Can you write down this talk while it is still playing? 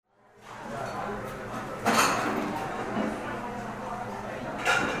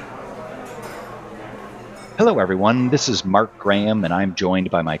Hello, everyone. This is Mark Graham, and I'm joined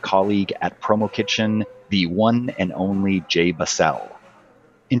by my colleague at Promo Kitchen, the one and only Jay Bassell.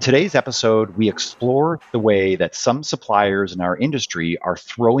 In today's episode, we explore the way that some suppliers in our industry are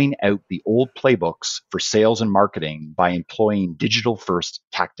throwing out the old playbooks for sales and marketing by employing digital-first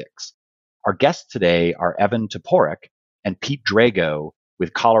tactics. Our guests today are Evan Toporek and Pete Drago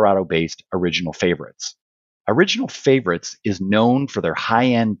with Colorado-based Original Favorites. Original Favorites is known for their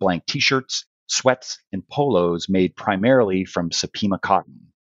high-end blank t-shirts, sweats, and polos made primarily from Supima cotton.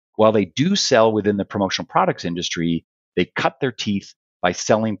 While they do sell within the promotional products industry, they cut their teeth by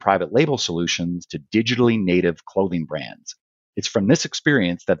selling private label solutions to digitally native clothing brands. It's from this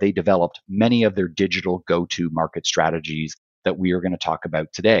experience that they developed many of their digital go-to market strategies that we are going to talk about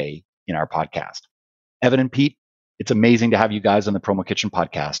today in our podcast. Evan and Pete, it's amazing to have you guys on the Promo Kitchen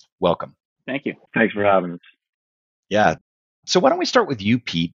podcast. Welcome. Thank you. Thanks for having us. Yeah. So why don't we start with you,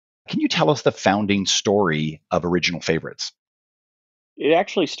 Pete? Can you tell us the founding story of Original Favorites? It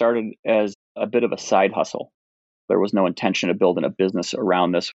actually started as a bit of a side hustle. There was no intention of building a business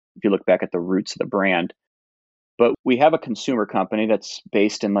around this, if you look back at the roots of the brand. But we have a consumer company that's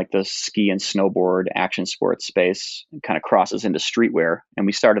based in like the ski and snowboard action sports space and kind of crosses into streetwear. And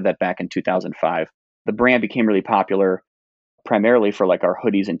we started that back in 2005. The brand became really popular primarily for like our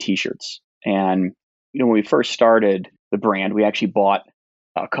hoodies and t-shirts. And, when we first started the brand, we actually bought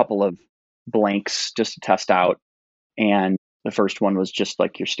a couple of blanks just to test out. And the first one was just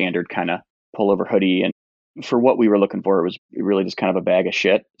like your standard kind of pullover hoodie. And for what we were looking for, it was really just kind of a bag of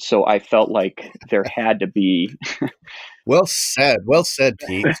shit. So I felt like there had to be. Well said,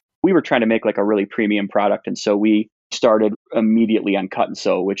 Pete. We were trying to make like a really premium product. And so we started immediately on cut and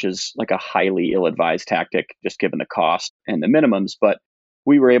sew, which is like a highly ill-advised tactic, just given the cost and the minimums. But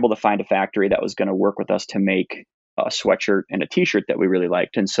we were able to find a factory that was going to work with us to make a sweatshirt and a t-shirt that we really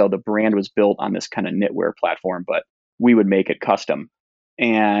liked. And so the brand was built on this kind of knitwear platform, but we would make it custom.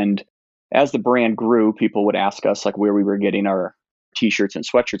 And as the brand grew, people would ask us like where we were getting our t-shirts and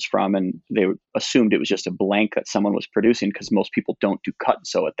sweatshirts from. And they assumed it was just a blank that someone was producing because most people don't do cut and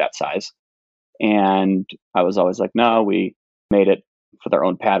sew at that size. And I was always like, no, we made it for their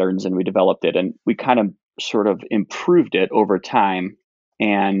own patterns and we developed it. And we kind of sort of improved it over time.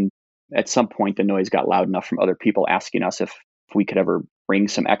 And at some point, the noise got loud enough from other people asking us if we could ever bring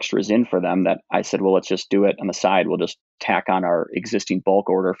some extras in for them that I said, well, let's just do it on the side. We'll just tack on our existing bulk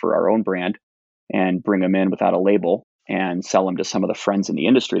order for our own brand and bring them in without a label and sell them to some of the friends in the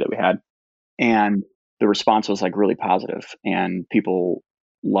industry that we had. And the response was like really positive and people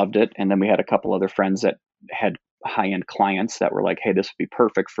loved it. And then we had a couple other friends that had high-end clients that were like, hey, this would be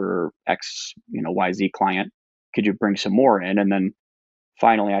perfect for X, YZ client. Could you bring some more in? And then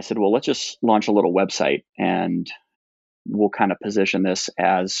finally, I said, well, let's just launch a little website and we'll kind of position this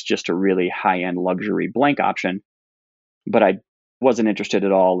as just a really high-end luxury blank option. But I wasn't interested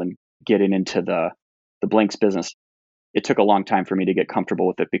at all in getting into the blanks business. It took a long time for me to get comfortable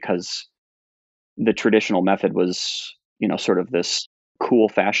with it because the traditional method was, sort of this cool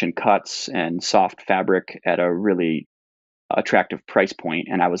fashion cuts and soft fabric at a really attractive price point.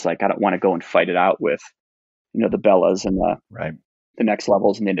 And I was like, I don't want to go and fight it out with, the Bellas and the next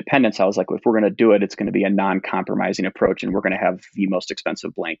levels and the independents. I was like, if we're going to do it, it's going to be a non-compromising approach and we're going to have the most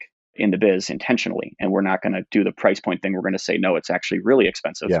expensive blank in the biz intentionally. And we're not going to do the price point thing. We're going to say, no, it's actually really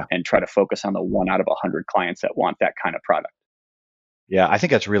expensive and try to focus on the 1 out of 100 clients that want that kind of product. Yeah, I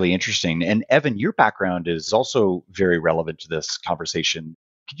think that's really interesting. And Evan, your background is also very relevant to this conversation.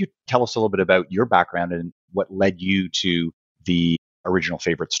 Could you tell us a little bit about your background and what led you to the Original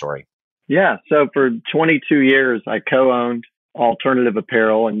Favorite story? Yeah, so for 22 years, I co-owned Alternative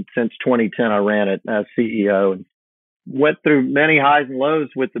Apparel, and since 2010, I ran it as CEO and went through many highs and lows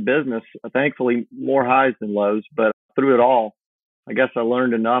with the business. Thankfully, more highs than lows, but through it all, I guess I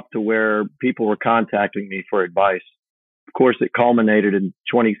learned enough to where people were contacting me for advice. Of course, it culminated in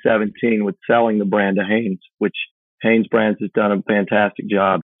 2017 with selling the brand to Hanes, which Hanes Brands has done a fantastic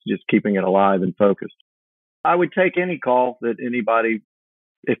job just keeping it alive and focused. I would take any call that anybody,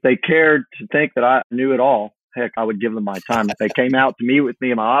 if they cared to think that I knew it all, heck, I would give them my time. If they came out to meet with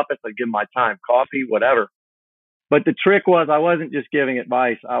me in my office, I'd give them my time, coffee, whatever. But the trick was I wasn't just giving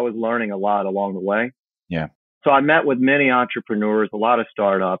advice. I was learning a lot along the way. Yeah. So I met with many entrepreneurs, a lot of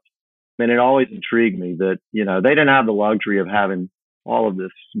startups, and it always intrigued me that, they didn't have the luxury of having all of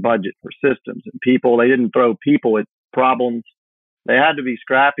this budget for systems and people. They didn't throw people at problems. They had to be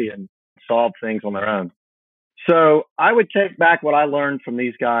scrappy and solve things on their own. So I would take back what I learned from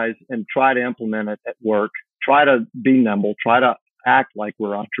these guys and try to implement it at work, try to be nimble, try to act like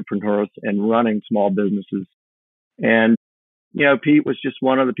we're entrepreneurs and running small businesses. And, Pete was just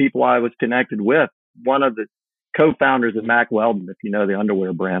one of the people I was connected with one of the co-founders of Mack Weldon, if you know the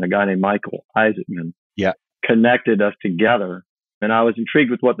underwear brand, a guy named Michael Isaacman, Yeah. connected us together. And I was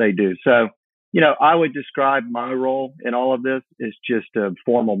intrigued with what they do. So, I would describe my role in all of this as just a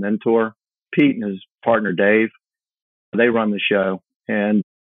formal mentor. Pete and his partner, Dave, they run the show. And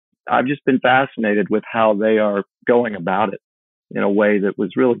I've just been fascinated with how they are going about it in a way that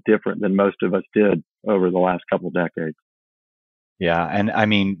was really different than most of us did over the last couple of decades. Yeah. And I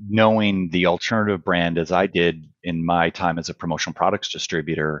mean, knowing the alternative brand as I did in my time as a promotional products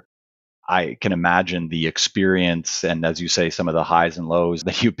distributor, I can imagine the experience and, as you say, some of the highs and lows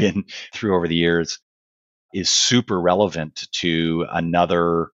that you've been through over the years is super relevant to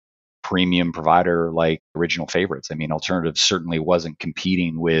another premium provider like Original Favorites. I mean, Alternative certainly wasn't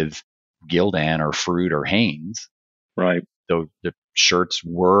competing with Gildan or Fruit or Hanes. Right. Though the shirts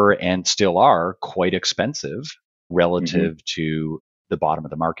were and still are quite expensive relative to the bottom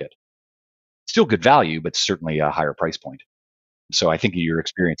of the market. Still good value, but certainly a higher price point. So I think your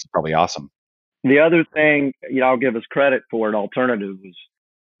experience is probably awesome. The other thing, I'll give us credit for at Alternative was,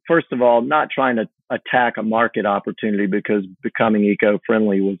 first of all, not trying to attack a market opportunity because becoming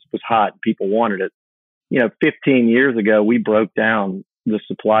eco-friendly was hot. People wanted it. 15 years ago, we broke down the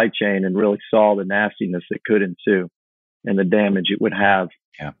supply chain and really saw the nastiness that could ensue and the damage it would have.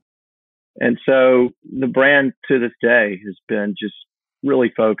 Yeah. And so the brand to this day has been just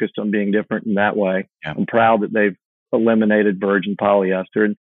really focused on being different in that way. Yeah. I'm proud that they've eliminated virgin polyester.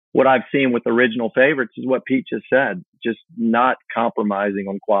 And what I've seen with Original Favorites is what Pete just said, just not compromising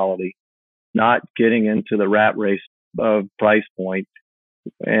on quality, not getting into the rat race of price point.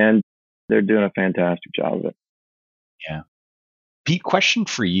 And they're doing a fantastic job of it. Yeah. Pete, question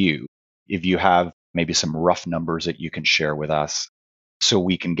for you. If you have maybe some rough numbers that you can share with us so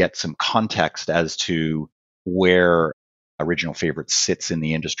we can get some context as to where Original Favorites sits in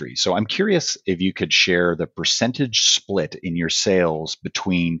the industry. So I'm curious if you could share the percentage split in your sales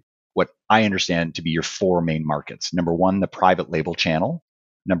between what I understand to be your four main markets. Number one, the private label channel.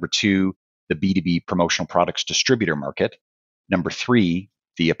 Number two, the B2B promotional products distributor market. Number three,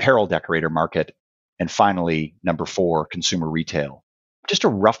 the apparel decorator market. And finally, number four, consumer retail. Just a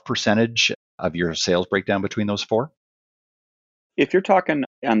rough percentage of your sales breakdown between those four? If you're talking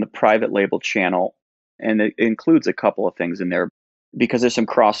on the private label channel, and it includes a couple of things in there because there's some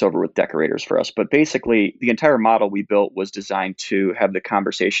crossover with decorators for us. But basically, the entire model we built was designed to have the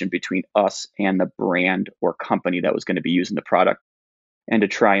conversation between us and the brand or company that was going to be using the product and to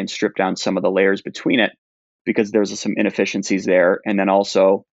try and strip down some of the layers between it because there's some inefficiencies there. And then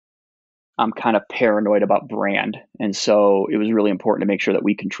also, I'm kind of paranoid about brand. And so it was really important to make sure that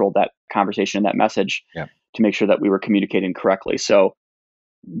we controlled that conversation and that message to make sure that we were communicating correctly. So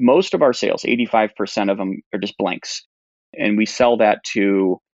most of our sales, 85% of them are just blanks. And we sell that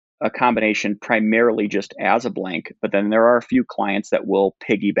to a combination primarily just as a blank. But then there are a few clients that will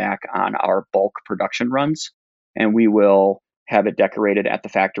piggyback on our bulk production runs, and we will have it decorated at the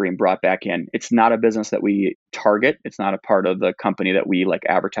factory and brought back in. It's not a business that we target. It's not a part of the company that we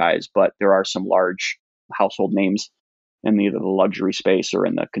advertise, but there are some large household names in either the luxury space or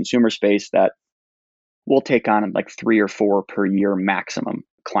in the consumer space that we'll take on 3 or 4 per year maximum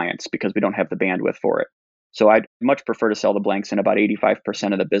clients because we don't have the bandwidth for it. So I'd much prefer to sell the blanks, and about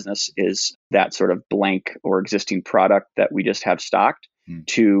 85% of the business is that sort of blank or existing product that we just have stocked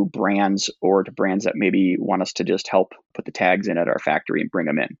to brands or to brands that maybe want us to just help put the tags in at our factory and bring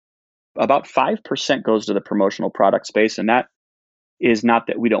them in. About 5% goes to the promotional product space, and that is not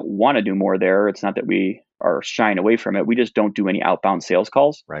that we don't want to do more there. It's not that we are shying away from it. We just don't do any outbound sales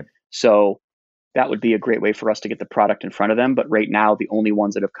calls. Right. So that would be a great way for us to get the product in front of them. But right now, the only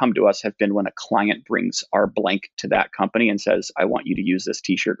ones that have come to us have been when a client brings our blank to that company and says, I want you to use this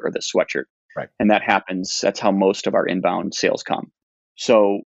t-shirt or this sweatshirt. Right. And that happens. That's how most of our inbound sales come.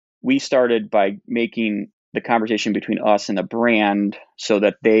 So we started by making the conversation between us and the brand so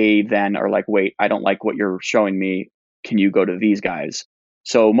that they then are like, wait, I don't like what you're showing me. Can you go to these guys?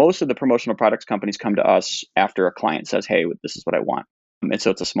 So most of the promotional products companies come to us after a client says, hey, this is what I want. And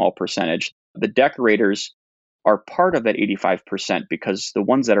so it's a small percentage. The decorators are part of that 85% because the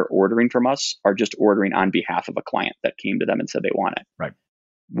ones that are ordering from us are just ordering on behalf of a client that came to them and said they want it. Right.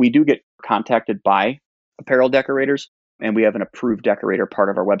 We do get contacted by apparel decorators, and we have an approved decorator part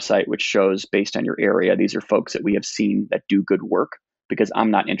of our website, which shows based on your area, these are folks that we have seen that do good work, because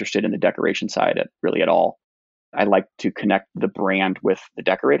I'm not interested in the decoration side really at all. I like to connect the brand with the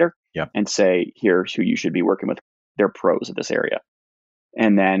decorator and say, here's who you should be working with. They're pros at this area.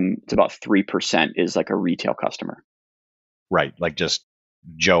 And then it's about 3% is a retail customer. Right. Like just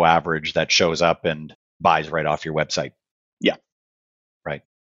Joe average that shows up and buys right off your website. Yeah. Right.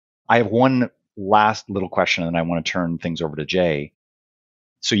 I have one last little question, and I want to turn things over to Jay.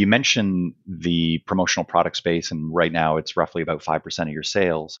 So you mentioned the promotional product space, and right now it's roughly about 5% of your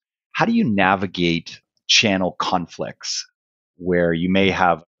sales. How do you navigate channel conflicts where you may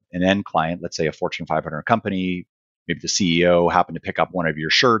have an end client, let's say a Fortune 500 company, maybe the CEO happened to pick up one of your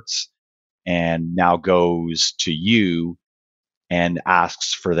shirts and now goes to you and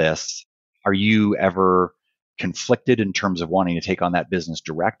asks for this? Are you ever conflicted in terms of wanting to take on that business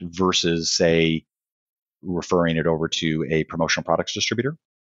direct versus, say, referring it over to a promotional products distributor?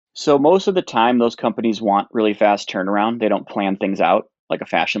 So most of the time, those companies want really fast turnaround. They don't plan things out like a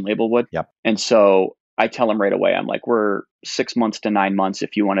fashion label would. Yep. And so I tell them right away, I'm like, we're 6 months to 9 months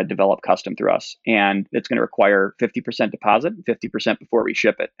if you want to develop custom through us. And it's going to require 50% deposit, 50% before we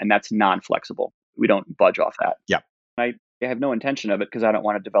ship it. And that's non-flexible. We don't budge off that. Yep. I have no intention of it because I don't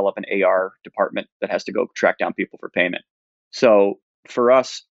want to develop an AR department that has to go track down people for payment. So for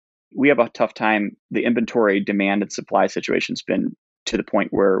us, we have a tough time. The inventory demand and supply situation's been to the point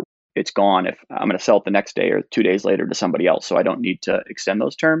where it's gone if I'm going to sell it the next day or 2 days later to somebody else. So I don't need to extend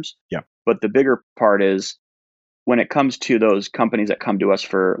those terms. Yeah. But the bigger part is when it comes to those companies that come to us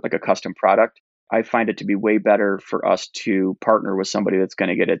for like a custom product, I find it to be way better for us to partner with somebody that's going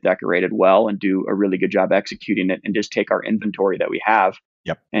to get it decorated well and do a really good job executing it and just take our inventory that we have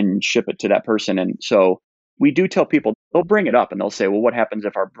and ship it to that person. And so we do tell people, they'll bring it up and they'll say, well, what happens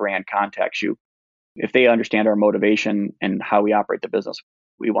if our brand contacts you? If they understand our motivation and how we operate the business,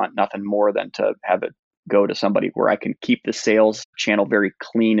 we want nothing more than to have it go to somebody where I can keep the sales channel very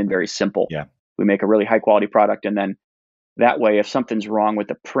clean and very simple. Yeah. We make a really high quality product. And then that way, if something's wrong with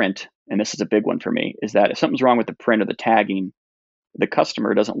the print, and this is a big one for me, is that if something's wrong with the print or the tagging, the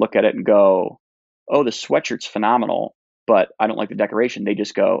customer doesn't look at it and go, oh, the sweatshirt's phenomenal, but I don't like the decoration. They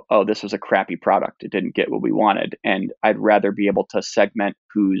just go, oh, this was a crappy product. It didn't get what we wanted. And I'd rather be able to segment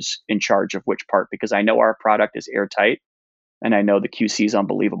who's in charge of which part because I know our product is airtight and I know the QC is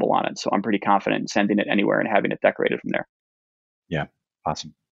unbelievable on it. So I'm pretty confident in sending it anywhere and having it decorated from there. Yeah.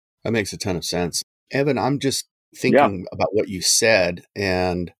 Awesome. That makes a ton of sense. Evan, I'm just thinking about what you said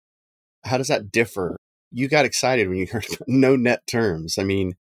and how does that differ? You got excited when you heard no net terms. I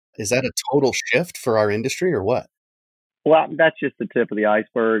mean, is that a total shift for our industry or what? Well, that's just the tip of the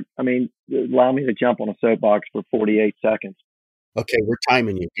iceberg. I mean, allow me to jump on a soapbox for 48 seconds. Okay, we're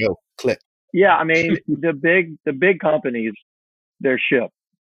timing you. Go, click. Yeah, I mean, the big companies, they're shipped.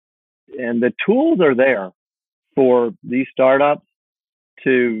 And the tools are there for these startups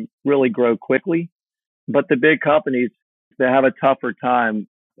to really grow quickly. But the big companies, they have a tougher time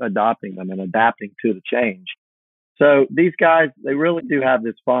adopting them and adapting to the change. So these guys, they really do have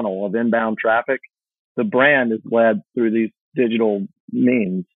this funnel of inbound traffic. The brand is led through these digital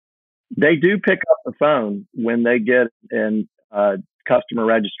means. They do pick up the phone when they get in customer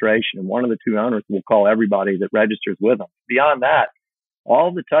registration, and one of the two owners will call everybody that registers with them. Beyond that,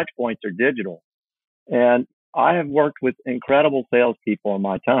 all the touch points are digital. And I have worked with incredible salespeople in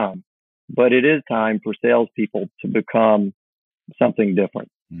my time, but it is time for salespeople to become something different.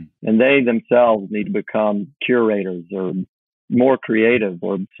 And they themselves need to become curators or more creative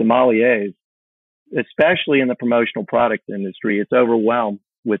or sommeliers, especially in the promotional product industry. It's overwhelmed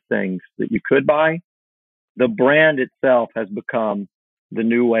with things that you could buy. The brand itself has become the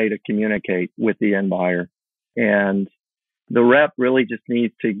new way to communicate with the end buyer. And the rep really just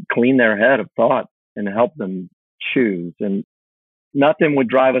needs to clean their head of thought and help them choose. And nothing would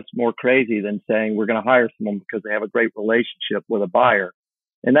drive us more crazy than saying we're going to hire someone because they have a great relationship with a buyer.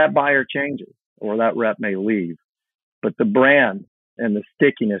 And that buyer changes or that rep may leave. But the brand and the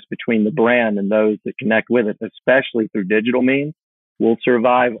stickiness between the brand and those that connect with it, especially through digital means, will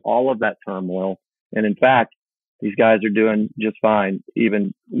survive all of that turmoil. And in fact, these guys are doing just fine,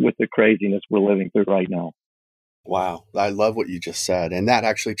 even with the craziness we're living through right now. Wow. I love what you just said. And that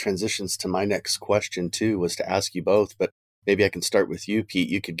actually transitions to my next question too, was to ask you both, but maybe I can start with you, Pete.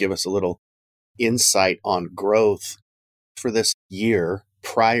 You could give us a little insight on growth for this year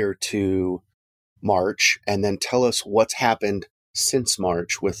prior to March, and then tell us what's happened since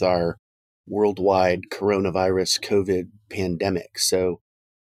March with our worldwide coronavirus COVID pandemic. So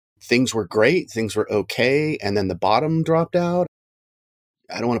things were great, things were okay, and then the bottom dropped out.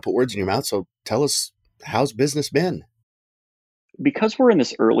 I don't want to put words in your mouth, so tell us, how's business been? Because we're in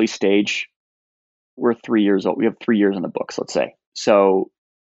this early stage, we're 3 years old. We have 3 years in the books, let's say. So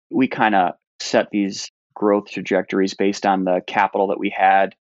we kind of set these growth trajectories based on the capital that we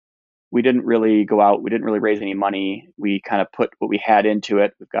had. We didn't really go out. We didn't really raise any money. We kind of put what we had into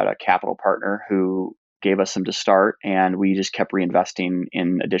it. We've got a capital partner who gave us some to start, and we just kept reinvesting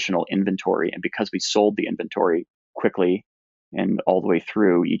in additional inventory. And because we sold the inventory quickly and all the way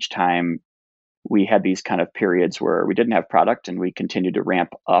through each time, we had these kind of periods where we didn't have product and we continued to ramp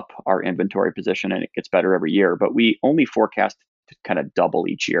up our inventory position, and it gets better every year. But we only forecast to kind of double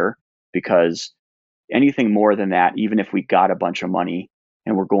each year, because anything more than that, even if we got a bunch of money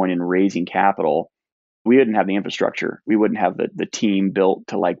and we're going and raising capital, we wouldn't have the infrastructure. We wouldn't have the team built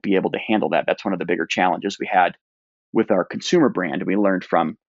to like be able to handle that. That's one of the bigger challenges we had with our consumer brand, and we learned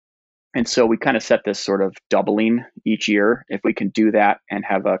from. And so we kind of set this sort of doubling each year. If we can do that and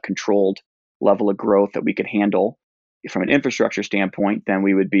have a controlled level of growth that we could handle from an infrastructure standpoint, then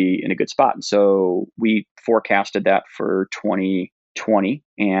we would be in a good spot. And so we forecasted that for 2020,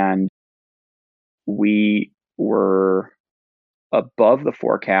 and we were above the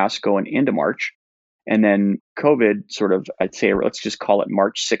forecast going into March. And then COVID sort of, I'd say, let's just call it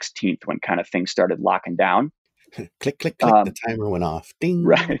March 16th, when kind of things started locking down. Click, click, click, the timer went off. Ding.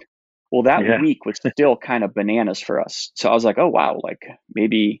 Right. Well, that week was still kind of bananas for us. So I was like, oh, wow, like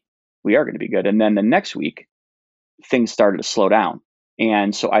maybe we are going to be good. And then the next week, things started to slow down.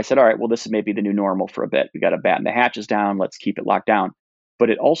 And so I said, all right, well, this is maybe the new normal for a bit. We got to batten the hatches down. Let's keep it locked down. But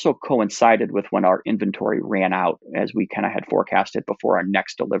it also coincided with when our inventory ran out, as we kind of had forecasted before our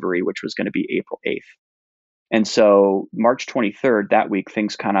next delivery, which was going to be April 8th. And so March 23rd, that week,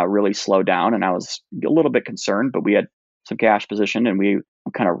 things kind of really slowed down, and I was a little bit concerned, but we had some cash position and we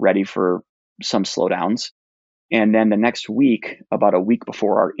were kind of ready for some slowdowns. And then the next week, about a week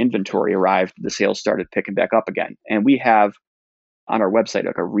before our inventory arrived, the sales started picking back up again. And we have on our website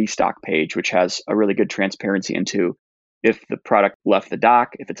like a restock page, which has a really good transparency into if the product left the dock,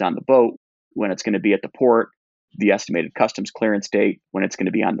 if it's on the boat, when it's going to be at the port, the estimated customs clearance date, when it's going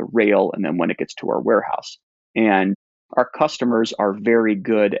to be on the rail, and then when it gets to our warehouse. And our customers are very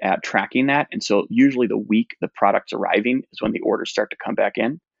good at tracking that. And so usually the week the product's arriving is when the orders start to come back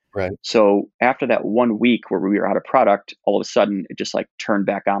in. Right. So after that 1 week where we were out of product, all of a sudden it just like turned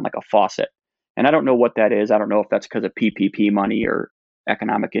back on like a faucet. And I don't know what that is. I don't know if that's because of PPP money or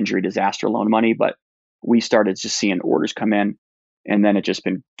economic injury disaster loan money, but we started just seeing orders come in, and then it's just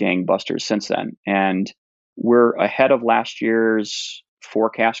been gangbusters since then. And we're ahead of last year's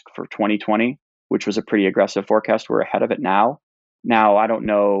forecast for 2020, which was a pretty aggressive forecast. We're ahead of it now. Now, I don't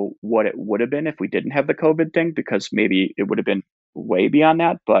know what it would have been if we didn't have the COVID thing, because maybe it would have been way beyond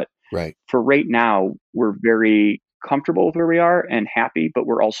that. But for right now, we're very comfortable with where we are and happy, but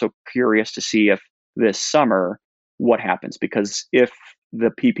we're also curious to see if this summer, what happens. Because if the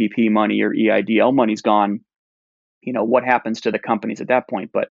PPP money or EIDL money's gone, you know, what happens to the companies at that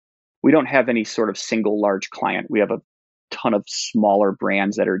point? But we don't have any sort of single large client. We have a ton of smaller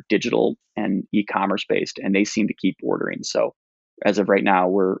brands that are digital and e-commerce based, and they seem to keep ordering. So as of right now,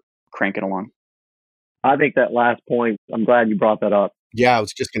 we're cranking along. I think that last point, I'm glad you brought that up. Yeah, I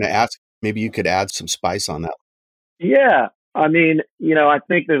was just going to ask, maybe you could add some spice on that. Yeah. I mean, you know, I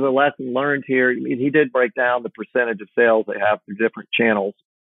think there's a lesson learned here. I mean, he did break down the percentage of sales they have through different channels.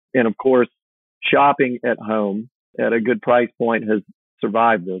 And of course, shopping at home at a good price point has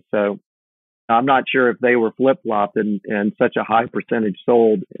survived this. So I'm not sure if they were flip-flopped and such a high percentage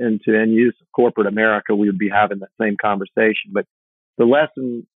sold into end use of corporate America, we would be having that same conversation. But the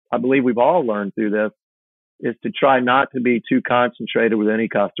lesson I believe we've all learned through this is to try not to be too concentrated with any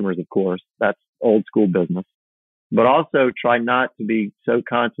customers, of course. That's old school business. But also try not to be so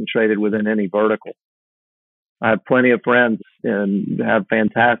concentrated within any vertical. I have plenty of friends and have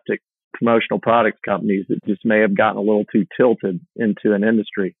fantastic promotional products companies that just may have gotten a little too tilted into an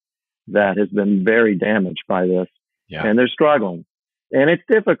industry that has been very damaged by this. Yeah. And they're struggling. And it's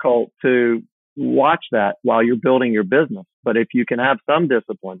difficult to watch that while you're building your business. But if you can have some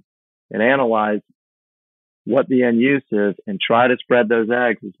discipline and analyze what the end use is and try to spread those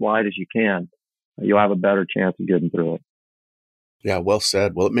eggs as wide as you can, you'll have a better chance of getting through it. Yeah, well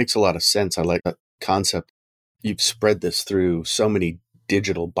said. Well, it makes a lot of sense. I like that concept. You've spread this through so many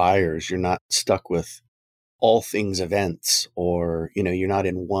digital buyers. You're not stuck with all things events, or, you know, you're not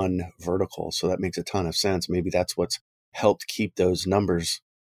in one vertical. So that makes a ton of sense. Maybe that's what's helped keep those numbers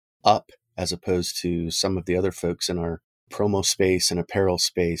up, as opposed to some of the other folks in our promo space and apparel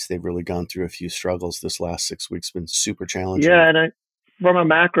space. They've really gone through a few struggles. This last 6 weeks been super challenging. Yeah, and from a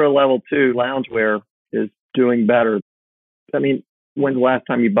macro level too, loungewear is doing better. I mean, when's the last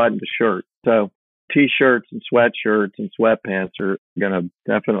time you buttoned a shirt? So T-shirts and sweatshirts and sweatpants are going to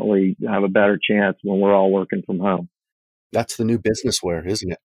definitely have a better chance when we're all working from home. That's the new business wear,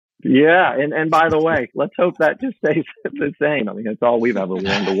 isn't it? Yeah. And by the way, let's hope that just stays the same. I mean, that's all we've ever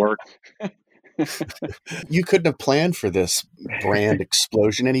worn to work. You couldn't have planned for this brand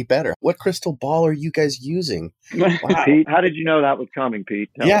explosion any better. What crystal ball are you guys using? Wow. Pete, how did you know that was coming, Pete?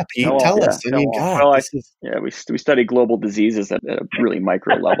 Yeah, Pete, tell Yeah. us. I mean, God, Well, this is we study global diseases at a really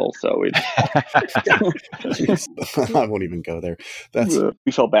micro level, so we I won't even go there. That's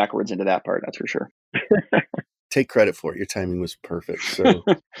we fell backwards into that part, that's for sure. take credit for it. Your timing was perfect. So,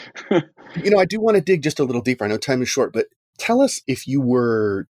 I do want to dig just a little deeper. I know time is short, but tell us if you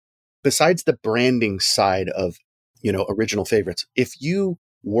were, besides the branding side of, original favorites, if you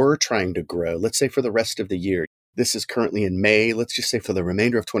were trying to grow, let's say for the rest of the year, this is currently in May, let's just say for the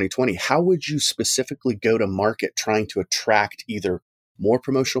remainder of 2020, how would you specifically go to market trying to attract either more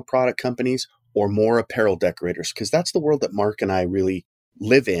promotional product companies or more apparel decorators? Because that's the world that Mark and I really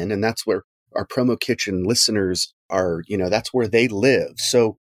live in. And that's where our Promo Kitchen listeners are, that's where they live.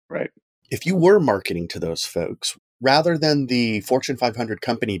 So right. If you were marketing to those folks, rather than the Fortune 500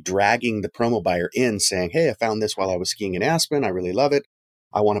 company dragging the promo buyer in saying, hey, I found this while I was skiing in Aspen. I really love it.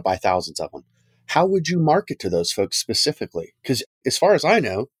 I want to buy thousands of them. How would you market to those folks specifically? Because as far as I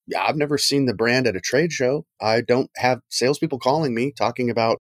know, I've never seen the brand at a trade show. I don't have salespeople calling me talking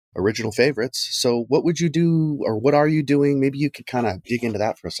about original favorites. So what would you do, or what are you doing? Maybe you could kind of dig into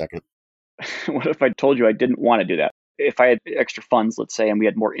that for a second. What if I told you I didn't want to do that? If I had extra funds, let's say, and we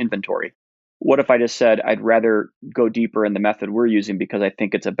had more inventory, what if I just said I'd rather go deeper in the method we're using because I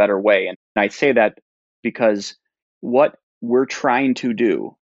think it's a better way? And I say that because what we're trying to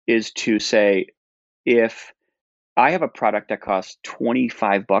do is to say, if I have a product that costs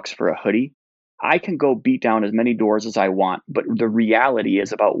 $25 for a hoodie, I can go beat down as many doors as I want. But the reality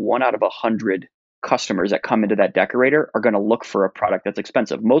is about 1 out of 100 customers that come into that decorator are going to look for a product that's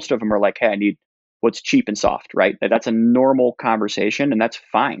expensive. Most of them are like, hey, I need what's cheap and soft, right? That's a normal conversation, and that's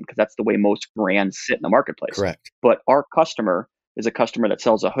fine because that's the way most brands sit in the marketplace. Correct. But our customer is a customer that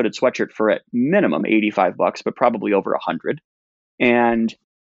sells a hooded sweatshirt for at minimum $85, but probably over 100, and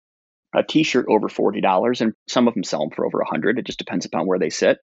a t-shirt over $40, and some of them sell them for over 100. It just depends upon where they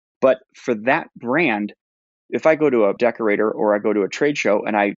sit. But for that brand, if I go to a decorator or I go to a trade show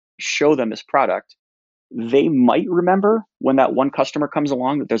and I show them this product, they might remember when that one customer comes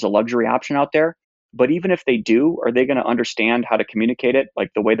along that there's a luxury option out there. But even if they do, are they going to understand how to communicate it like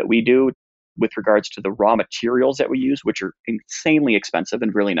the way that we do with regards to the raw materials that we use, which are insanely expensive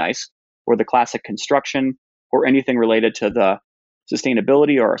and really nice, or the classic construction, or anything related to the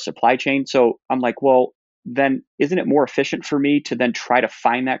sustainability or our supply chain? So I'm like, well, then isn't it more efficient for me to then try to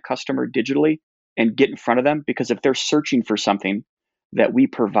find that customer digitally and get in front of them? Because if they're searching for something that we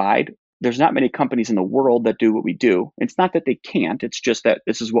provide, there's not many companies in the world that do what we do. It's not that they can't. It's just that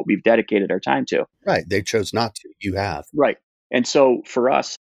this is what we've dedicated our time to. Right. They chose not to. You have. Right. And so for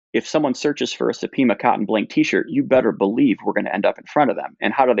us, if someone searches for a Supima Cotton Blank t-shirt, you better believe we're going to end up in front of them.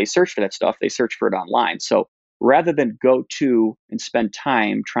 And how do they search for that stuff? They search for it online. So rather than go to and spend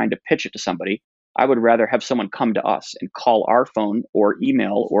time trying to pitch it to somebody, I would rather have someone come to us and call our phone or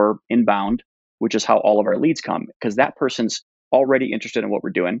email or inbound, which is how all of our leads come, because that person's already interested in what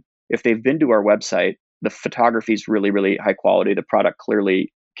we're doing. If they've been to our website, the photography is really, really high quality. The product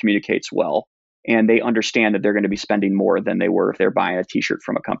clearly communicates well, and they understand that they're going to be spending more than they were if they're buying a t-shirt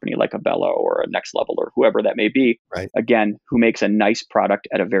from a company like a Bella or a Next Level or whoever that may be, right. Again, who makes a nice product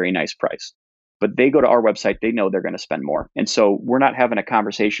at a very nice price. But they go to our website, they know they're going to spend more. And so we're not having a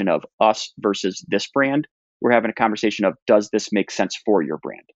conversation of us versus this brand. We're having a conversation of, does this make sense for your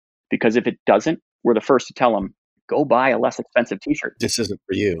brand? Because if it doesn't, we're the first to tell them, go buy a less expensive t-shirt. This isn't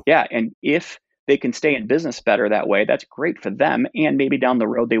for you. Yeah. And if they can stay in business better that way, that's great for them. And maybe down the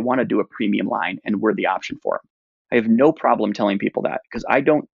road, they want to do a premium line and we're the option for them. I have no problem telling people that, because I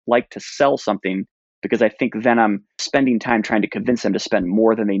don't like to sell something because I think then I'm spending time trying to convince them to spend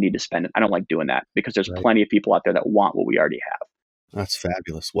more than they need to spend. I don't like doing that, because there's Right. plenty of people out there that want what we already have. That's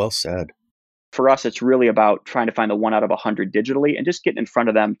fabulous. Well said. For us, it's really about trying to find the 1 out of 100 digitally and just getting in front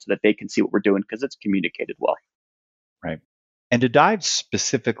of them so that they can see what we're doing, because it's communicated well. Right. And to dive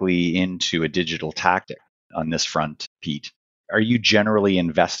specifically into a digital tactic on this front, Pete, are you generally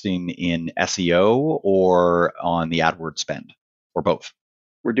investing in SEO or on the AdWords spend, or both?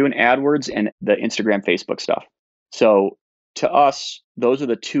 We're doing AdWords and the Instagram, Facebook stuff. So to us, those are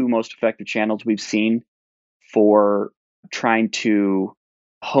the two most effective channels we've seen for trying to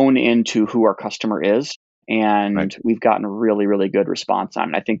hone into who our customer is. And Right. we've gotten a really, really good response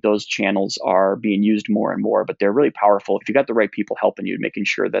on it. I think those channels are being used more and more, but they're really powerful if you got the right people helping you, making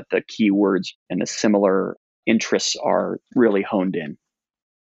sure that the keywords and the similar interests are really honed in.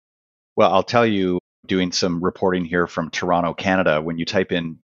 Well, I'll tell you, doing some reporting here from Toronto, Canada, when you type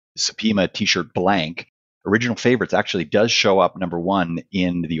in Supima t-shirt blank, Original Favorites actually does show up number one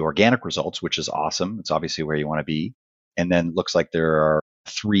in the organic results, which is awesome. It's obviously where you want to be. And then looks like there are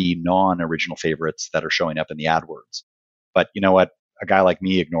 3 non-original favorites that are showing up in the AdWords. But you know what? A guy like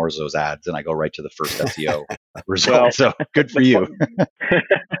me ignores those ads and I go right to the first SEO result. Well, so good for you.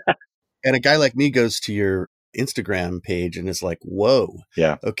 And a guy like me goes to your Instagram page and is like, whoa,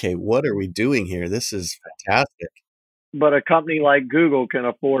 Yeah. okay, what are we doing here? This is fantastic. But a company like Google can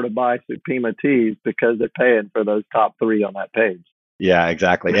afford to buy Supima teas because they're paying for those top 3 on that page. Yeah,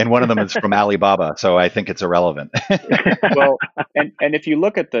 exactly. And one of them is from Alibaba, so I think it's irrelevant. Well, and if you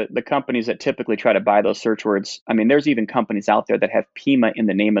look at the companies that typically try to buy those search words, I mean, there's even companies out there that have Pima in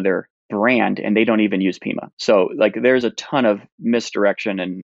the name of their brand and they don't even use Pima. So like there's a ton of misdirection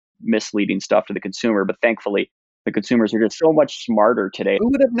and misleading stuff to the consumer, but thankfully the consumers are just so much smarter today. Who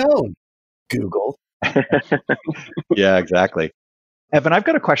would have known? Google. Yeah, exactly. Evan, I've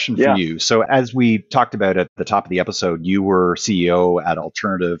got a question for you. So as we talked about at the top of the episode, you were CEO at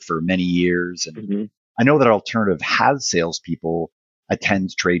Alternative for many years. And I know that Alternative has salespeople,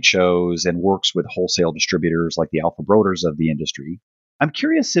 attends trade shows, and works with wholesale distributors like the Alpha Broders of the industry. I'm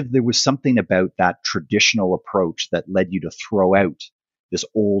curious if there was something about that traditional approach that led you to throw out this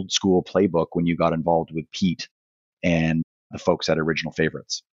old school playbook when you got involved with Pete and the folks at Original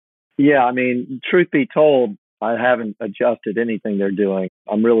Favorites. Yeah, I mean, truth be told, I haven't adjusted anything they're doing.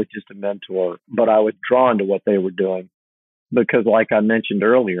 I'm really just a mentor, but I was drawn to what they were doing because, like I mentioned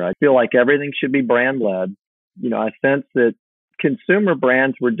earlier, I feel like everything should be brand led. You know, I sense that consumer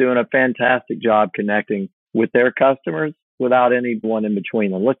brands were doing a fantastic job connecting with their customers without anyone in between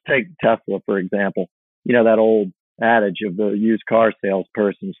them. Let's take Tesla, for example. You know, that old adage of the used car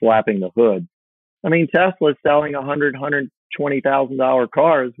salesperson slapping the hood. I mean, Tesla's selling $120,000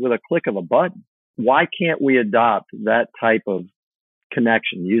 cars with a click of a button. Why can't we adopt that type of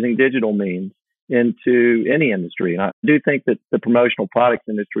connection using digital means into any industry? And I do think that the promotional products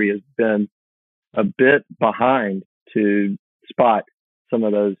industry has been a bit behind to spot some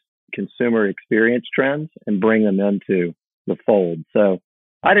of those consumer experience trends and bring them into the fold. So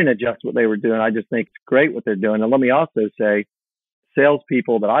I didn't adjust what they were doing. I just think it's great what they're doing. And let me also say,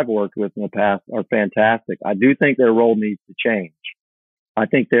 salespeople that I've worked with in the past are fantastic. I do think their role needs to change. I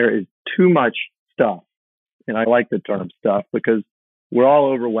think there is too much stuff. And I like the term stuff because we're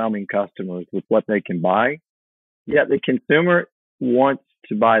all overwhelming customers with what they can buy. Yet the consumer wants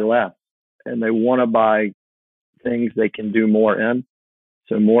to buy less and they want to buy things they can do more in.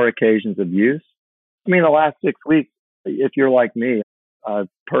 So more occasions of use. I mean, the last 6 weeks, if you're like me, I've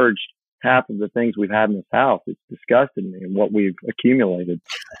purged half of the things we've had in this house. It's disgusted me and what we've accumulated.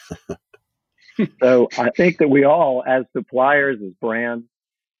 So I think that we all, as suppliers, as brands,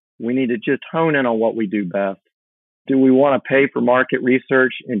 we need to just hone in on what we do best. Do we want to pay for market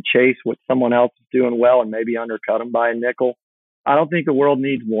research and chase what someone else is doing well and maybe undercut them by a nickel? I don't think the world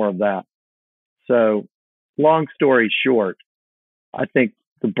needs more of that. So long story short, I think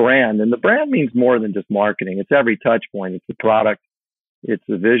the brand, and the brand means more than just marketing. It's every touch point. It's the product. It's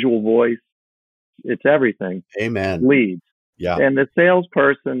the visual voice. It's everything. Amen. Leads. Yeah. And the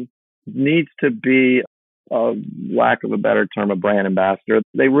salesperson needs to be, lack of a better term, a brand ambassador.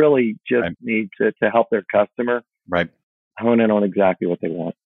 They really just need to help their customer hone in on exactly what they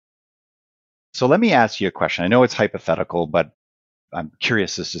want. So let me ask you a question. I know it's hypothetical, but I'm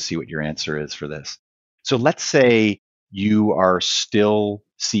curious as to see what your answer is for this. So let's say you are still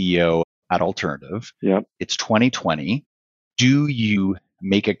CEO at Alternative. Yep. It's 2020. Do you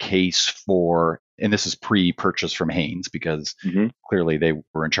make a case for, and this is pre-purchase from Hanes because clearly they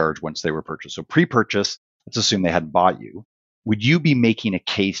were in charge once they were purchased. So pre-purchase, let's assume they hadn't bought you. Would you be making a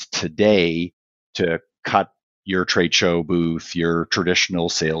case today to cut your trade show booth, your traditional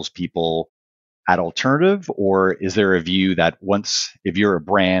salespeople at Alternative? Or is there a view that if you're a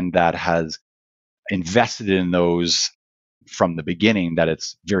brand that has invested in those from the beginning, that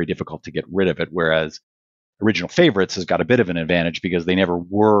it's very difficult to get rid of it, whereas Original Favorites has got a bit of an advantage because they never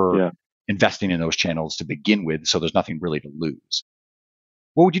were investing in those channels to begin with, so there's nothing really to lose.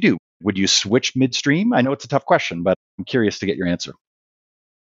 What would you do? Would you switch midstream? I know it's a tough question, but I'm curious to get your answer.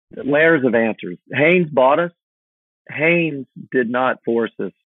 Layers of answers. Hanes bought us. Hanes did not force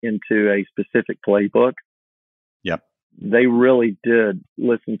us into a specific playbook. Yep. They really did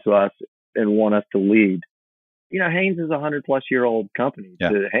listen to us and want us to lead. You know, Hanes is a 100-plus-year-old company. Yeah.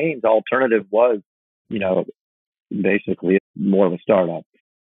 To Hanes, Alternative was, basically more of a startup.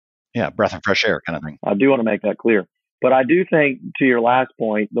 Yeah, breath of fresh air kind of thing. I do want to make that clear. But I do think, to your last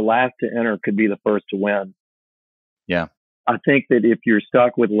point, the last to enter could be the first to win. Yeah. I think that if you're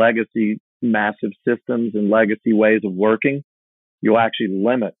stuck with legacy massive systems and legacy ways of working, you'll actually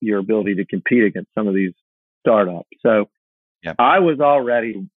limit your ability to compete against some of these startup. So Yep. I was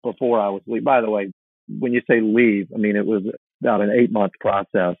already, before I was leave. By the way, when you say leave, I mean, it was about an 8-month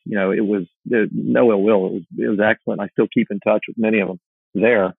process. It was no ill will. It was excellent. I still keep in touch with many of them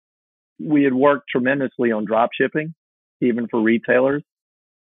there. We had worked tremendously on drop shipping, even for retailers,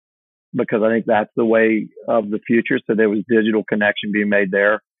 because I think that's the way of the future. So there was digital connection being made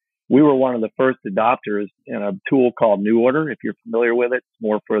there. We were one of the first adopters in a tool called New Order. If you're familiar with it, it's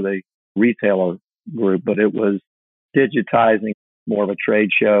more for the retailer group, but it was digitizing more of a trade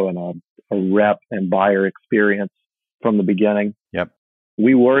show and a rep and buyer experience from the beginning. Yep.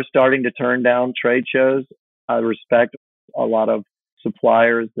 We were starting to turn down trade shows. I respect a lot of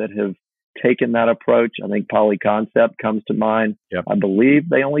suppliers that have taken that approach. I think Polyconcept comes to mind. Yep. I believe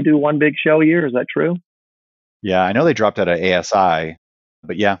they only do one big show a year. Is that true? Yeah, I know they dropped out of ASI,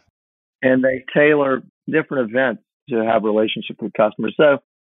 but yeah. And they tailor different events to have relationships with customers. So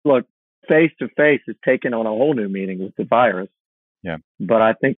look, face-to-face has taken on a whole new meaning with the virus. Yeah. But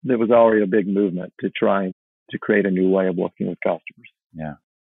I think there was already a big movement to try to create a new way of working with customers. Yeah.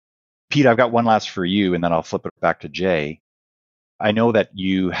 Pete, I've got one last for you, and then I'll flip it back to Jay. I know that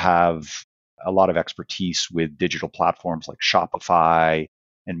you have a lot of expertise with digital platforms like Shopify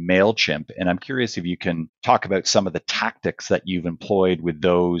and MailChimp, and I'm curious if you can talk about some of the tactics that you've employed with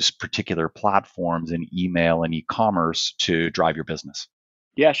those particular platforms in email and e-commerce to drive your business.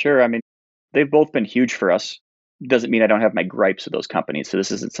 Yeah, sure. I mean, they've both been huge for us. Doesn't mean I don't have my gripes with those companies. So this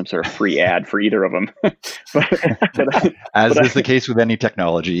isn't some sort of free ad for either of them. As is the case with any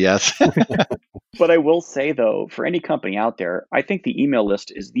technology, yes. But I will say, though, for any company out there, I think the email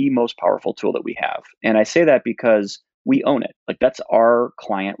list is the most powerful tool that we have. And I say that because we own it. Like, that's our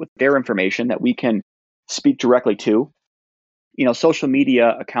client with their information that we can speak directly to. Social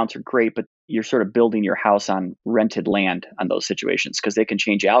media accounts are great, but you're sort of building your house on rented land on those situations, because they can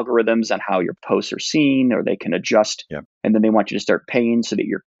change algorithms on how your posts are seen, or they can adjust. Yep. And then they want you to start paying so that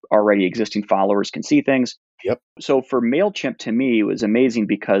your already existing followers can see things. Yep. So for MailChimp, to me, it was amazing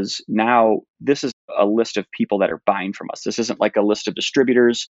because now this is a list of people that are buying from us. This isn't like a list of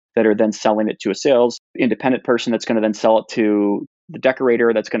distributors that are then selling it to a sales independent person that's going to then sell it to the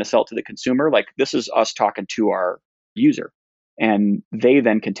decorator that's going to sell it to the consumer. Like, this is us talking to our user. And they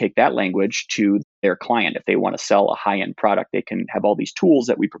then can take that language to their client. If they want to sell a high-end product, they can have all these tools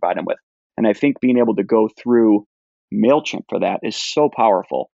that we provide them with. And I think being able to go through MailChimp for that is so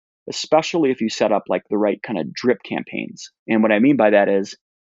powerful, especially if you set up like the right kind of drip campaigns. And what I mean by that is,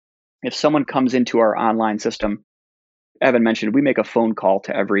 if someone comes into our online system, Evan mentioned, we make a phone call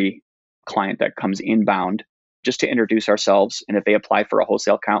to every client that comes inbound just to introduce ourselves. And if they apply for a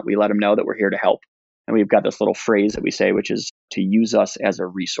wholesale account, we let them know that we're here to help. And we've got this little phrase that we say, which is to use us as a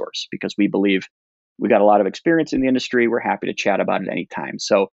resource, because we believe we got a lot of experience in the industry. We're happy to chat about it anytime.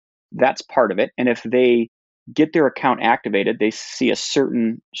 So that's part of it. And if they get their account activated, they see a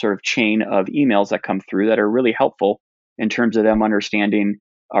certain sort of chain of emails that come through that are really helpful in terms of them understanding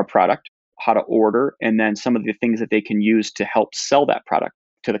our product, how to order, and then some of the things that they can use to help sell that product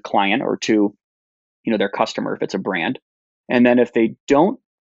to the client or to, their customer if it's a brand. And then if they don't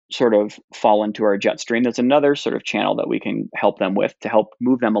sort of fall into our jet stream, there's another sort of channel that we can help them with to help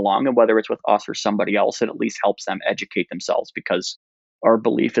move them along. And whether it's with us or somebody else, it at least helps them educate themselves, because our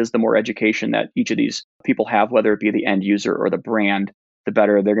belief is the more education that each of these people have, whether it be the end user or the brand, the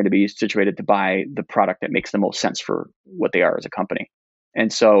better they're going to be situated to buy the product that makes the most sense for what they are as a company.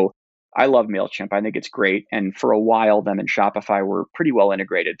 And so I love MailChimp. I think it's great. And for a while, them and Shopify were pretty well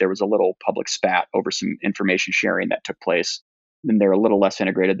integrated. There was a little public spat over some information sharing that took place. And they're a little less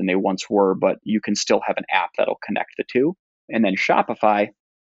integrated than they once were, but you can still have an app that'll connect the two. And then Shopify,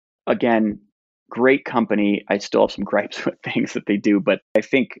 again, great company. I still have some gripes with things that they do, but I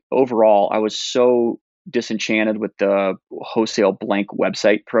think overall, I was so disenchanted with the wholesale blank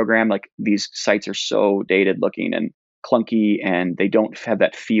website program. Like, these sites are so dated looking and clunky, and they don't have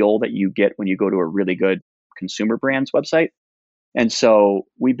that feel that you get when you go to a really good consumer brand's website. And so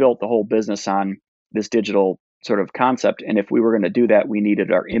we built the whole business on this digital sort of concept. And if we were going to do that, we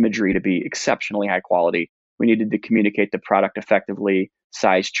needed our imagery to be exceptionally high quality. We needed to communicate the product effectively,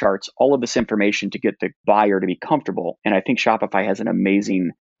 size charts, all of this information to get the buyer to be comfortable. And I think Shopify has an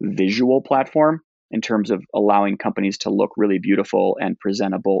amazing visual platform in terms of allowing companies to look really beautiful and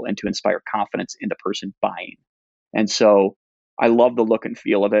presentable and to inspire confidence in the person buying. And so I love the look and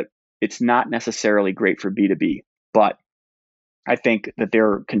feel of it. It's not necessarily great for B2B, but I think that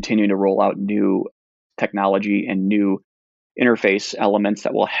they're continuing to roll out new technology and new interface elements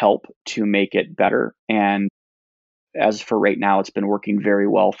that will help to make it better. And as for right now, it's been working very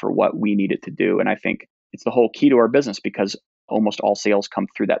well for what we need it to do. And I think it's the whole key to our business, because almost all sales come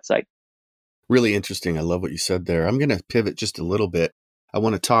through that site. Really interesting. I love what you said there. I'm going to pivot just a little bit. I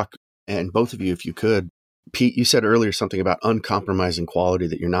want to talk, and both of you, if you could, Pete, you said earlier something about uncompromising quality,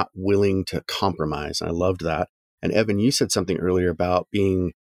 that you're not willing to compromise. I loved that. And Evan, you said something earlier about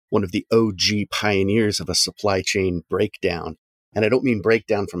being one of the OG pioneers of a supply chain breakdown. And I don't mean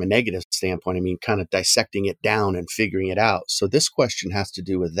breakdown from a negative standpoint. I mean kind of dissecting it down and figuring it out. So this question has to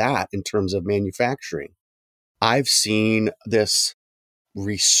do with that in terms of manufacturing. I've seen this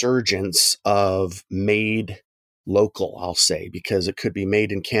resurgence of made local, I'll say, because it could be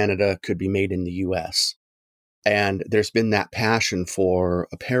made in Canada, could be made in the US. And there's been that passion for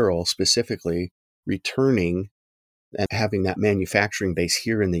apparel specifically returning and having that manufacturing base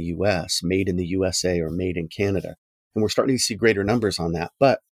here in the US, made in the USA or made in Canada. And we're starting to see greater numbers on that.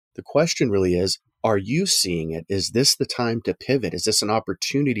 But the question really is, are you seeing it? Is this the time to pivot? Is this an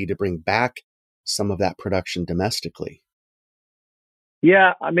opportunity to bring back some of that production domestically?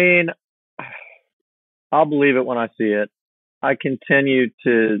 Yeah, I mean, I'll believe it when I see it. I continue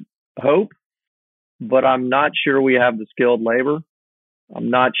to hope, but I'm not sure we have the skilled labor.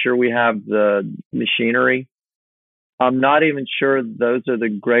 I'm not sure we have the machinery. I'm not even sure those are the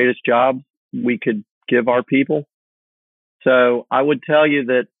greatest jobs we could give our people. So I would tell you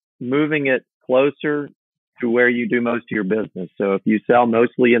that moving it closer to where you do most of your business. So if you sell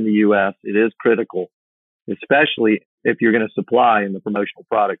mostly in the U.S., it is critical, especially if you're going to supply in the promotional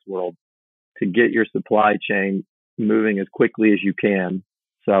products world, to get your supply chain moving as quickly as you can.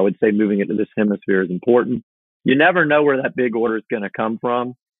 So I would say moving it to this hemisphere is important. You never know where that big order is going to come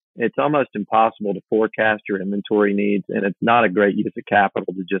from. It's almost impossible to forecast your inventory needs, and it's not a great use of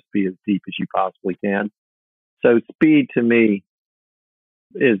capital to just be as deep as you possibly can. So speed to me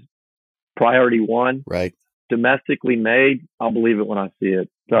is priority one. Right. Domestically made, I'll believe it when I see it.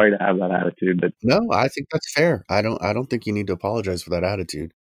 Sorry to have that attitude, but no, I think that's fair. I don't think you need to apologize for that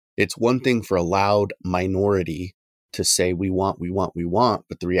attitude. It's one thing for a loud minority to say we want,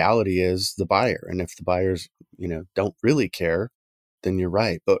 but the reality is the buyer. And if the buyers, don't really care, then you're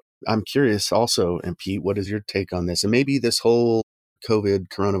right. But I'm curious also, and Pete, what is your take on this? And maybe this whole COVID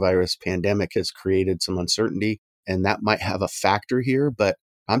coronavirus pandemic has created some uncertainty, and that might have a factor here, but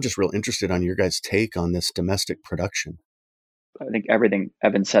I'm just real interested on your guys' take on this domestic production. I think everything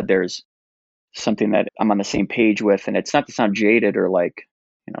Evan said, there's something that I'm on the same page with, and it's not to sound jaded or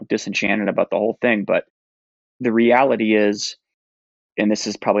disenchanted about the whole thing, but the reality is, and this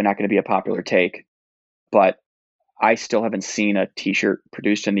is probably not going to be a popular take, but I still haven't seen a t-shirt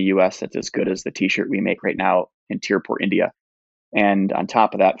produced in the US that's as good as the t-shirt we make right now in Tirupur, India. And on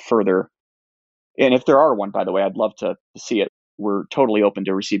top of that, further, and if there are one, by the way, I'd love to see it. We're totally open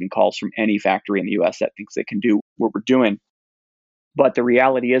to receiving calls from any factory in the US that thinks they can do what we're doing. But the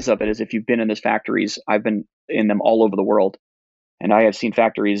reality is if you've been in those factories, I've been in them all over the world. And I have seen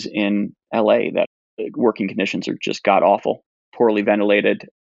factories in LA that working conditions are just god awful, poorly ventilated,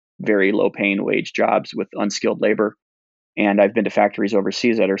 very low paying wage jobs with unskilled labor. And I've been to factories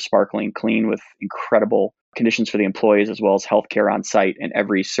overseas that are sparkling clean with incredible conditions for the employees, as well as healthcare on site and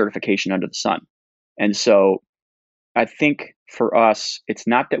every certification under the sun. And so I think for us, it's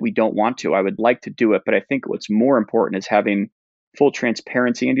not that we don't want to. I would like to do it, but I think what's more important is having full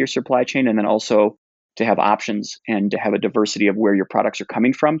transparency into your supply chain, and then also to have options and to have a diversity of where your products are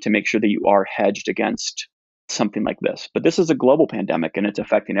coming from to make sure that you are hedged against something like this. But this is a global pandemic and it's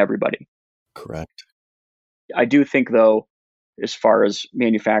affecting everybody. Correct. I do think, though, as far as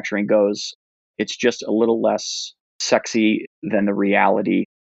manufacturing goes, it's just a little less sexy than the reality.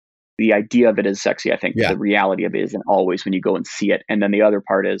 The idea of it is sexy. I think the reality of it isn't always when you go and see it. And then the other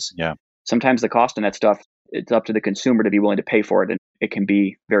part is sometimes the cost in that stuff, it's up to the consumer to be willing to pay for it. And it can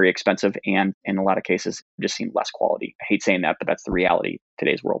be very expensive. And in a lot of cases, just seem less quality. I hate saying that, but that's the reality of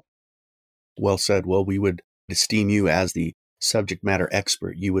today's world. Well said. Well, we would esteem you as the subject matter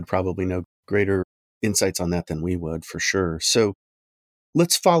expert. You would probably know greater insights on that than we would, for sure. So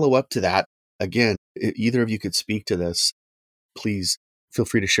let's follow up to that. Again, either of you could speak to this. Please feel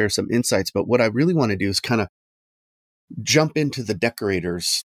free to share some insights. But what I really want to do is kind of jump into the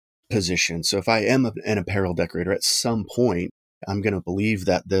decorator's position. So if I am an apparel decorator, at some point, I'm going to believe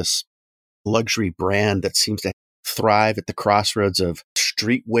that this luxury brand that seems to thrive at the crossroads of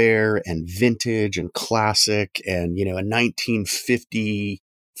streetwear and vintage and classic and, a 1950,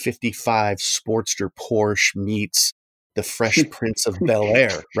 55 Sportster Porsche meets the Fresh Prince of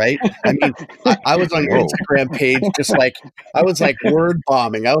Bel-Air, right? I mean, I was on your Instagram page, I was like word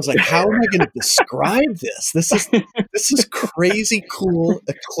bombing. I was like, how am I going to describe this? This is crazy cool,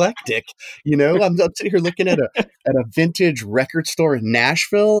 eclectic. I'm sitting here looking at a vintage record store in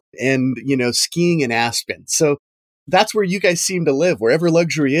Nashville and, skiing in Aspen. So That's where you guys seem to live. Wherever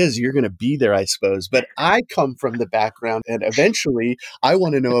luxury is, you're going to be there, I suppose. But I come from the background, and eventually I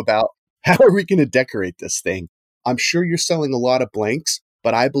want to know about how are we going to decorate this thing? I'm sure you're selling a lot of blanks,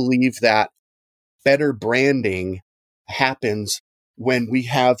 but I believe that better branding happens when we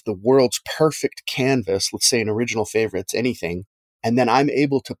have the world's perfect canvas, let's say an original favorites, anything, and then I'm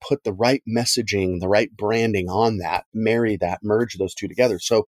able to put the right messaging, the right branding on that, marry that, merge those two together.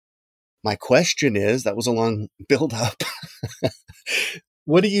 So my question is, that was a long build up.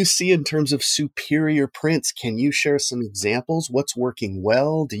 What do you see in terms of superior prints? Can you share some examples? What's working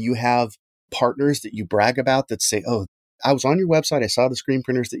well? Do you have partners that you brag about that say, oh, I was on your website, I saw the screen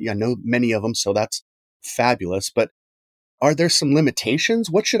printers that I know many of them, so that's fabulous. But are there some limitations?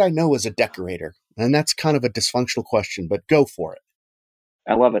 What should I know as a decorator? And that's kind of a dysfunctional question, but go for it.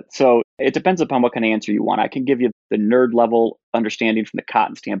 I love it. So it depends upon what kind of answer you want. I can give you the nerd level understanding from the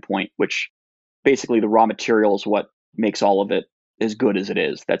cotton standpoint, which basically the raw material is what makes all of it as good as it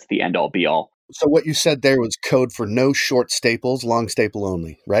is. That's the end all be all. So what you said there was code for no short staples, long staple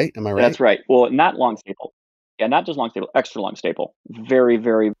only, right? Am I right? That's right. Well, not long staple. Yeah, not just long staple, extra long staple. Very,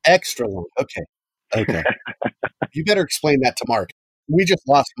 very extra long. Okay. You better explain that to Mark. We just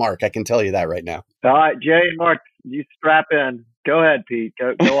lost Mark. I can tell you that right now. All right, Jay and Mark, you strap in. Go ahead, Pete.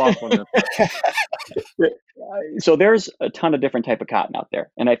 Go off on this. So there's a ton of different type of cotton out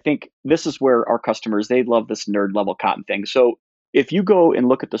there. And I think this is where our customers, they love this nerd level cotton thing. So if you go and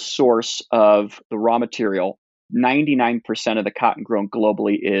look at the source of the raw material, 99% of the cotton grown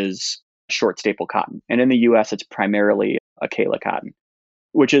globally is short staple cotton. And in the US, it's primarily Akela cotton,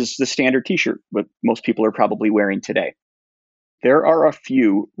 which is the standard t-shirt what most people are probably wearing today. There are a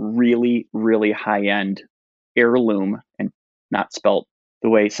few really, really high-end heirloom, and not spelt the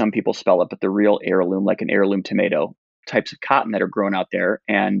way some people spell it, but the real heirloom, like an heirloom tomato types of cotton that are grown out there.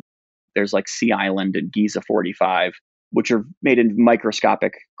 And there's like Sea Island and Giza 45, which are made in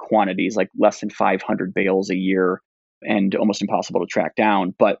microscopic quantities, like less than 500 bales a year and almost impossible to track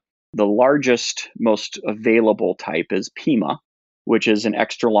down. But the largest, most available type is Pima, which is an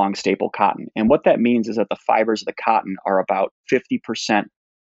extra long staple cotton. And what that means is that the fibers of the cotton are about 50%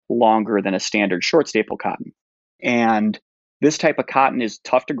 longer than a standard short staple cotton. And this type of cotton is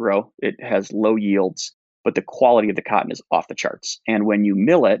tough to grow. It has low yields, but the quality of the cotton is off the charts. And when you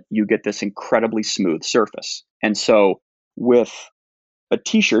mill it, you get this incredibly smooth surface. And so with a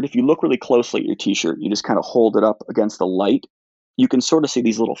t-shirt, if you look really closely at your t-shirt, you just kind of hold it up against the light, you can sort of see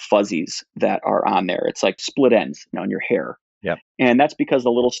these little fuzzies that are on there. It's like split ends, on your hair. Yep. And that's because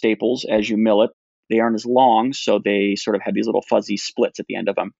the little staples, as you mill it, they aren't as long, so they sort of have these little fuzzy splits at the end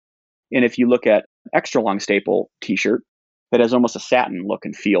of them. And if you look at extra long staple t-shirt, that has almost a satin look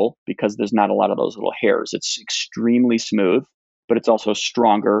and feel because there's not a lot of those little hairs. It's extremely smooth, but it's also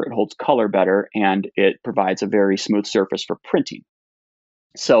stronger. It holds color better, and it provides a very smooth surface for printing.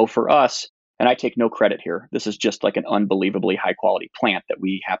 So for us, and I take no credit here, this is just like an unbelievably high quality plant that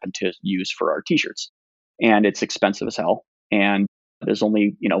we happen to use for our t-shirts. And it's expensive as hell. And there's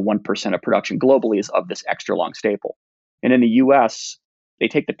only 1% of production globally is of this extra long staple. And in the US, they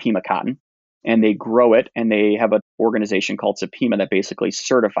take the Pima cotton and they grow it, and they have an organization called SUPIMA that basically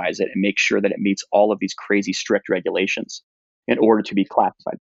certifies it and makes sure that it meets all of these crazy strict regulations in order to be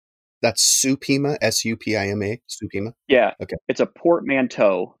classified. That's SUPIMA, SUPIMA, SUPIMA? Yeah. Okay. It's a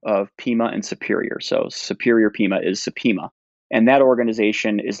portmanteau of Pima and Superior. So Superior Pima is SUPIMA. And that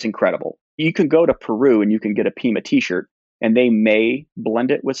organization is incredible. You can go to Peru and you can get a Pima t-shirt, and they may blend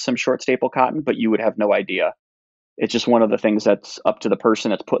it with some short staple cotton, but you would have no idea. It's just one of the things that's up to the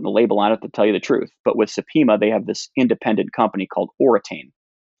person that's putting the label on it to tell you the truth. But with SUPIMA, they have this independent company called Oratane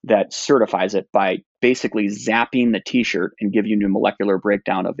that certifies it by basically zapping the t-shirt and give you a molecular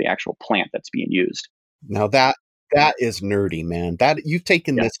breakdown of the actual plant that's being used. Now that is nerdy, man. That you've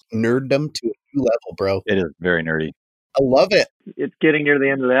taken this nerddom to a new level, bro. It is very nerdy. I love it. It's getting near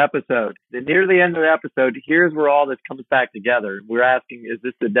the end of the episode. Near the end of the episode, here's where all this comes back together. We're asking, is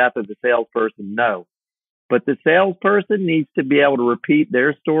this the death of the salesperson? No. But the salesperson needs to be able to repeat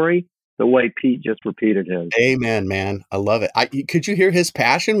their story the way Pete just repeated his. Amen, man. I love it. Could you hear his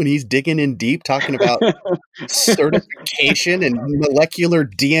passion when he's digging in deep, talking about certification and molecular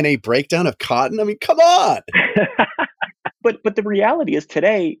DNA breakdown of cotton? I mean, come on. But the reality is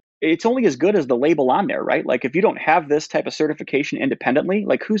today, it's only as good as the label on there, right? Like if you don't have this type of certification independently,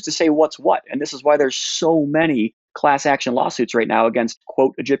 like who's to say what's what? And this is why there's so many class action lawsuits right now against,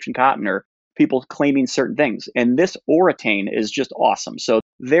 quote, Egyptian cotton or people claiming certain things. And this Oratane is just awesome. So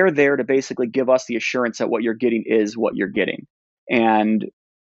they're there to basically give us the assurance that what you're getting is what you're getting. And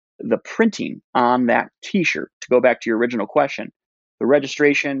the printing on that t-shirt, to go back to your original question, the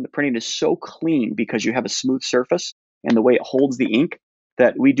registration, the printing is so clean because you have a smooth surface and the way it holds the ink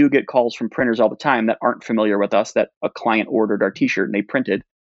that we do get calls from printers all the time that aren't familiar with us, that a client ordered our t-shirt and they printed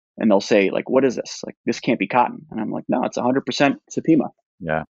and they'll say like, what is this? Like, this can't be cotton. And I'm like, no, it's 100% Supima.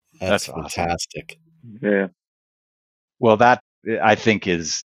 Yeah. That's fantastic. Yeah. Well, that I think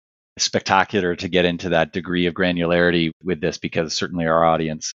is spectacular to get into that degree of granularity with this, because certainly our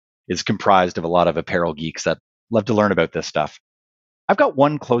audience is comprised of a lot of apparel geeks that love to learn about this stuff. I've got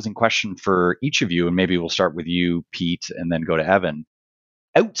one closing question for each of you, and maybe we'll start with you, Pete, and then go to Evan.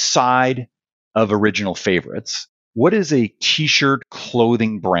 Outside of original favorites, what is a t-shirt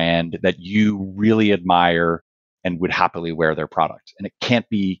clothing brand that you really admire and would happily wear their product? And it can't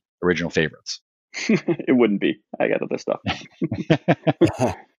be original favorites. It wouldn't be. I got other stuff.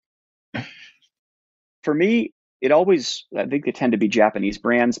 For me, I think they tend to be Japanese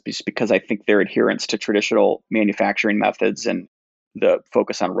brands just because I think their adherence to traditional manufacturing methods and the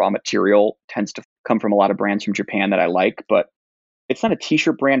focus on raw material tends to come from a lot of brands from Japan that I like. But it's not a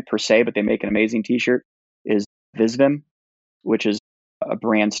t-shirt brand per se, but they make an amazing t-shirt, is Visvim, which is a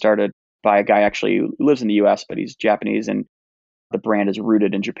brand started by a guy actually who lives in the US, but he's Japanese, and the brand is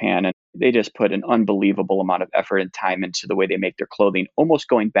rooted in Japan. And they just put an unbelievable amount of effort and time into the way they make their clothing, almost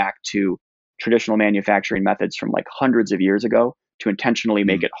going back to traditional manufacturing methods from like hundreds of years ago to intentionally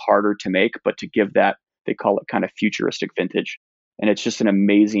make it harder to make, but to give that, they call it kind of futuristic vintage. And it's just an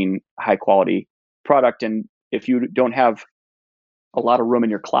amazing high quality product. And if you don't have a lot of room in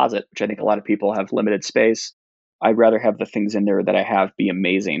your closet, which I think a lot of people have limited space, I'd rather have the things in there that I have be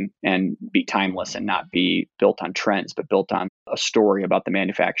amazing and be timeless and not be built on trends, but built on a story about the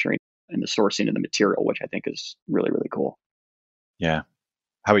manufacturing and the sourcing of the material, which I think is really, really cool. Yeah.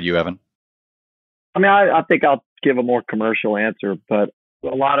 How about you, Evan? I mean, I think I'll give a more commercial answer, but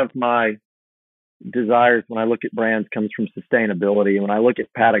a lot of my desires when I look at brands comes from sustainability. And when I look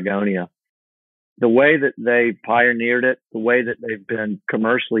at Patagonia, the way that they pioneered it, the way that they've been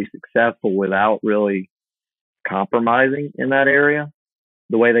commercially successful without really compromising in that area,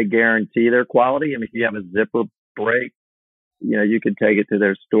 the way they guarantee their quality. I mean, if you have a zipper break, you could take it to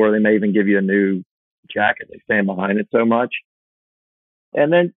their store. They may even give you a new jacket. They stand behind it so much.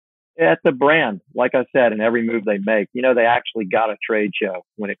 And then at the brand, like I said, in every move they make, they actually got a trade show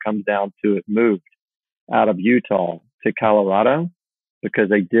when it comes down to it, moved out of Utah to Colorado because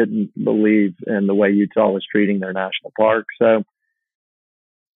they didn't believe in the way Utah was treating their national park. So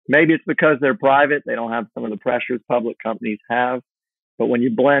maybe it's because they're private. They don't have some of the pressures public companies have. But when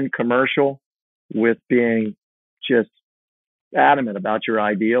you blend commercial with being just adamant about your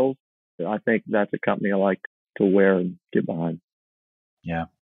ideals, I think that's a company I like to wear and get behind. Yeah.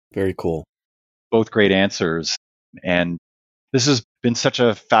 Very cool. Both great answers. And this has been such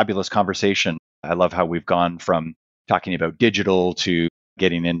a fabulous conversation. I love how we've gone from talking about digital to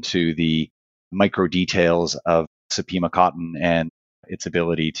getting into the micro details of Supima cotton and its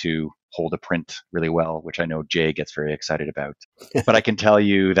ability to hold a print really well, which I know Jay gets very excited about. But I can tell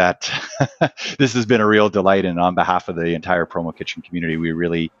you that this has been a real delight. And on behalf of the entire Promo Kitchen community, we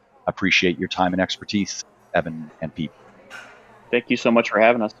really appreciate your time and expertise, Evan and Pete. Thank you so much for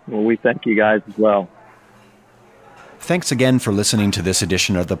having us. Well, we thank you guys as well. Thanks again for listening to this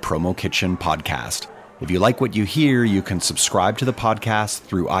edition of the Promo Kitchen podcast. If you like what you hear, you can subscribe to the podcast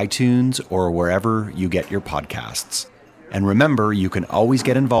through iTunes or wherever you get your podcasts. And remember, you can always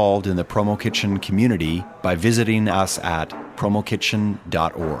get involved in the Promo Kitchen community by visiting us at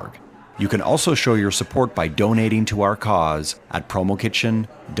promokitchen.org. You can also show your support by donating to our cause at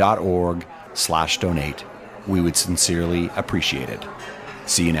promokitchen.org/donate. We would sincerely appreciate it.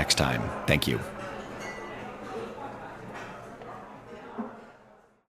 See you next time. Thank you.